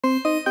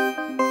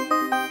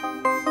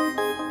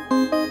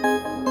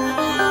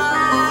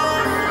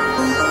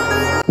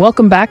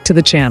Welcome back to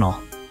the channel.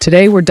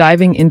 Today we're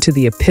diving into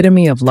the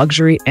epitome of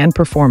luxury and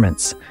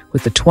performance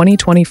with the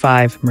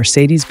 2025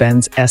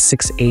 Mercedes-Benz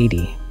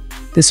S680.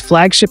 This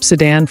flagship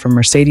sedan from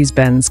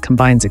Mercedes-Benz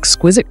combines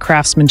exquisite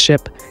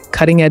craftsmanship,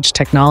 cutting-edge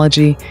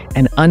technology,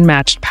 and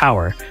unmatched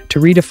power to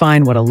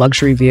redefine what a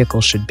luxury vehicle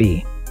should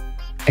be.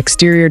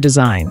 Exterior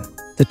design.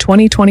 The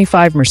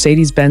 2025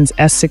 Mercedes-Benz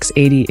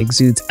S680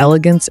 exudes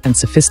elegance and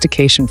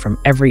sophistication from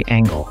every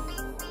angle.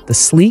 The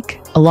sleek,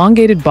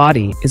 elongated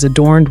body is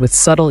adorned with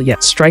subtle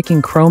yet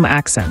striking chrome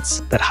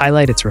accents that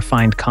highlight its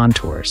refined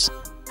contours.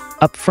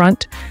 Up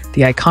front,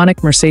 the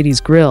iconic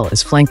Mercedes grille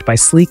is flanked by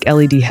sleek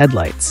LED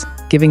headlights,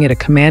 giving it a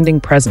commanding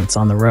presence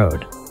on the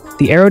road.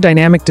 The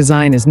aerodynamic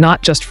design is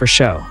not just for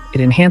show.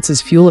 It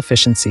enhances fuel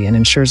efficiency and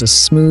ensures a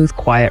smooth,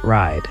 quiet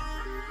ride.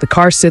 The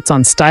car sits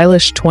on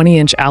stylish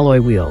 20-inch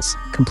alloy wheels,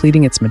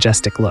 completing its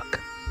majestic look.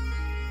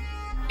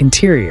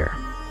 Interior.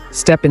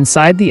 Step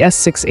inside the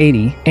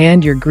S680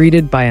 and you're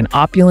greeted by an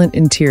opulent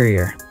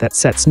interior that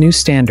sets new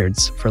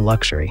standards for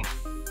luxury.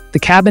 The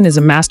cabin is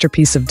a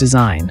masterpiece of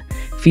design,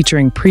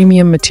 featuring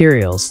premium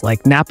materials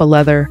like Napa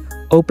leather,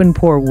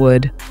 open-pore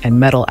wood, and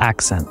metal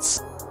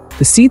accents.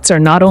 The seats are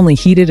not only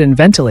heated and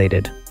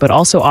ventilated, but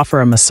also offer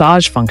a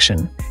massage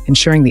function,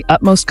 ensuring the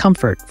utmost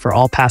comfort for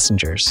all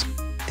passengers.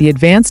 The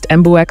advanced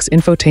MBUX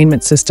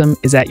infotainment system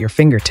is at your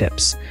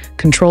fingertips,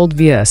 controlled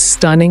via a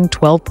stunning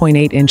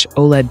 12.8-inch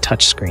OLED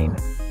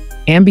touchscreen.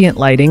 Ambient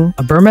lighting,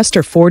 a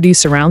Burmester 4D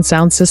surround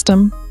sound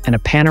system, and a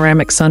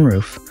panoramic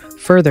sunroof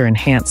further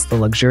enhance the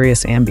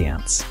luxurious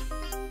ambience.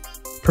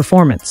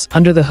 Performance.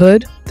 Under the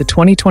hood, the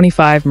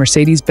 2025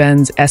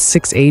 Mercedes-Benz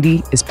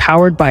S680 is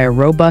powered by a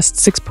robust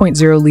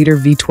 6.0-liter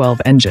V12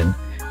 engine,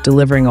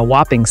 delivering a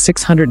whopping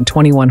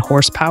 621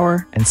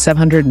 horsepower and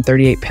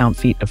 738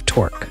 pound-feet of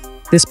torque.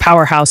 This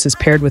powerhouse is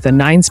paired with a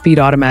 9-speed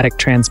automatic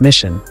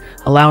transmission,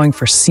 allowing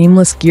for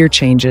seamless gear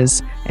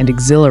changes and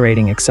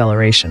exhilarating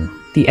acceleration.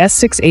 The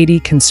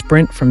S680 can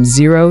sprint from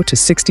 0 to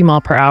 60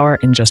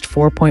 mph in just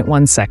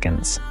 4.1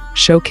 seconds,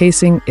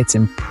 showcasing its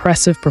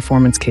impressive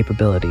performance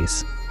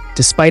capabilities.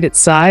 Despite its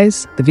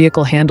size, the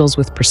vehicle handles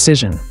with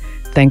precision,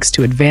 thanks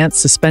to advanced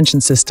suspension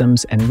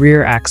systems and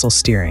rear axle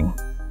steering.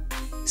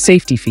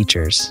 Safety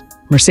features.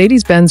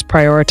 Mercedes-Benz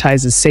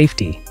prioritizes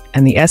safety,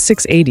 and the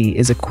S680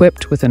 is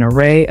equipped with an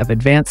array of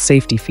advanced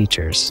safety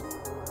features.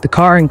 The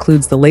car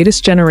includes the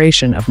latest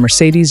generation of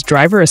Mercedes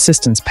Driver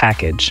Assistance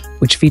Package,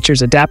 which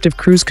features adaptive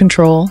cruise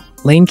control,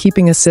 lane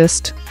keeping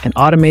assist, and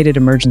automated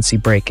emergency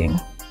braking.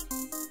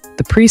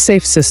 The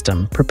pre-safe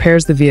system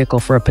prepares the vehicle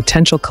for a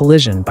potential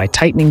collision by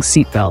tightening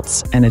seat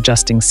belts and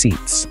adjusting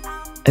seats.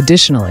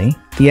 Additionally,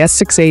 the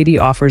S680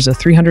 offers a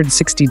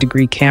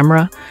 360-degree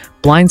camera,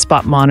 blind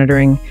spot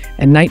monitoring,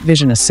 and night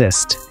vision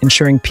assist,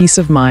 ensuring peace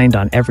of mind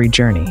on every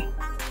journey.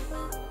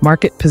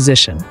 Market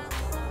position.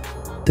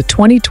 The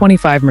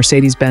 2025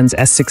 Mercedes-Benz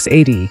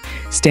S680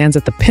 stands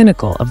at the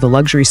pinnacle of the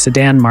luxury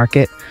sedan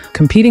market,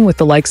 competing with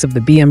the likes of the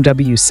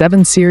BMW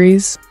 7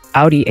 Series,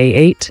 Audi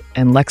A8,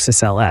 and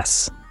Lexus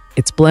LS.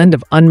 Its blend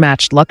of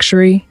unmatched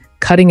luxury,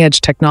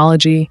 cutting-edge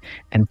technology,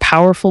 and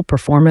powerful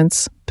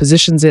performance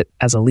positions it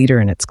as a leader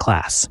in its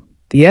class.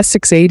 The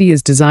S680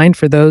 is designed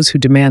for those who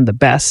demand the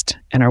best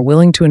and are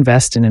willing to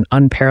invest in an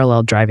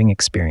unparalleled driving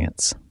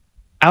experience.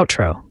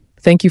 Outro.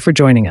 Thank you for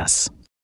joining us.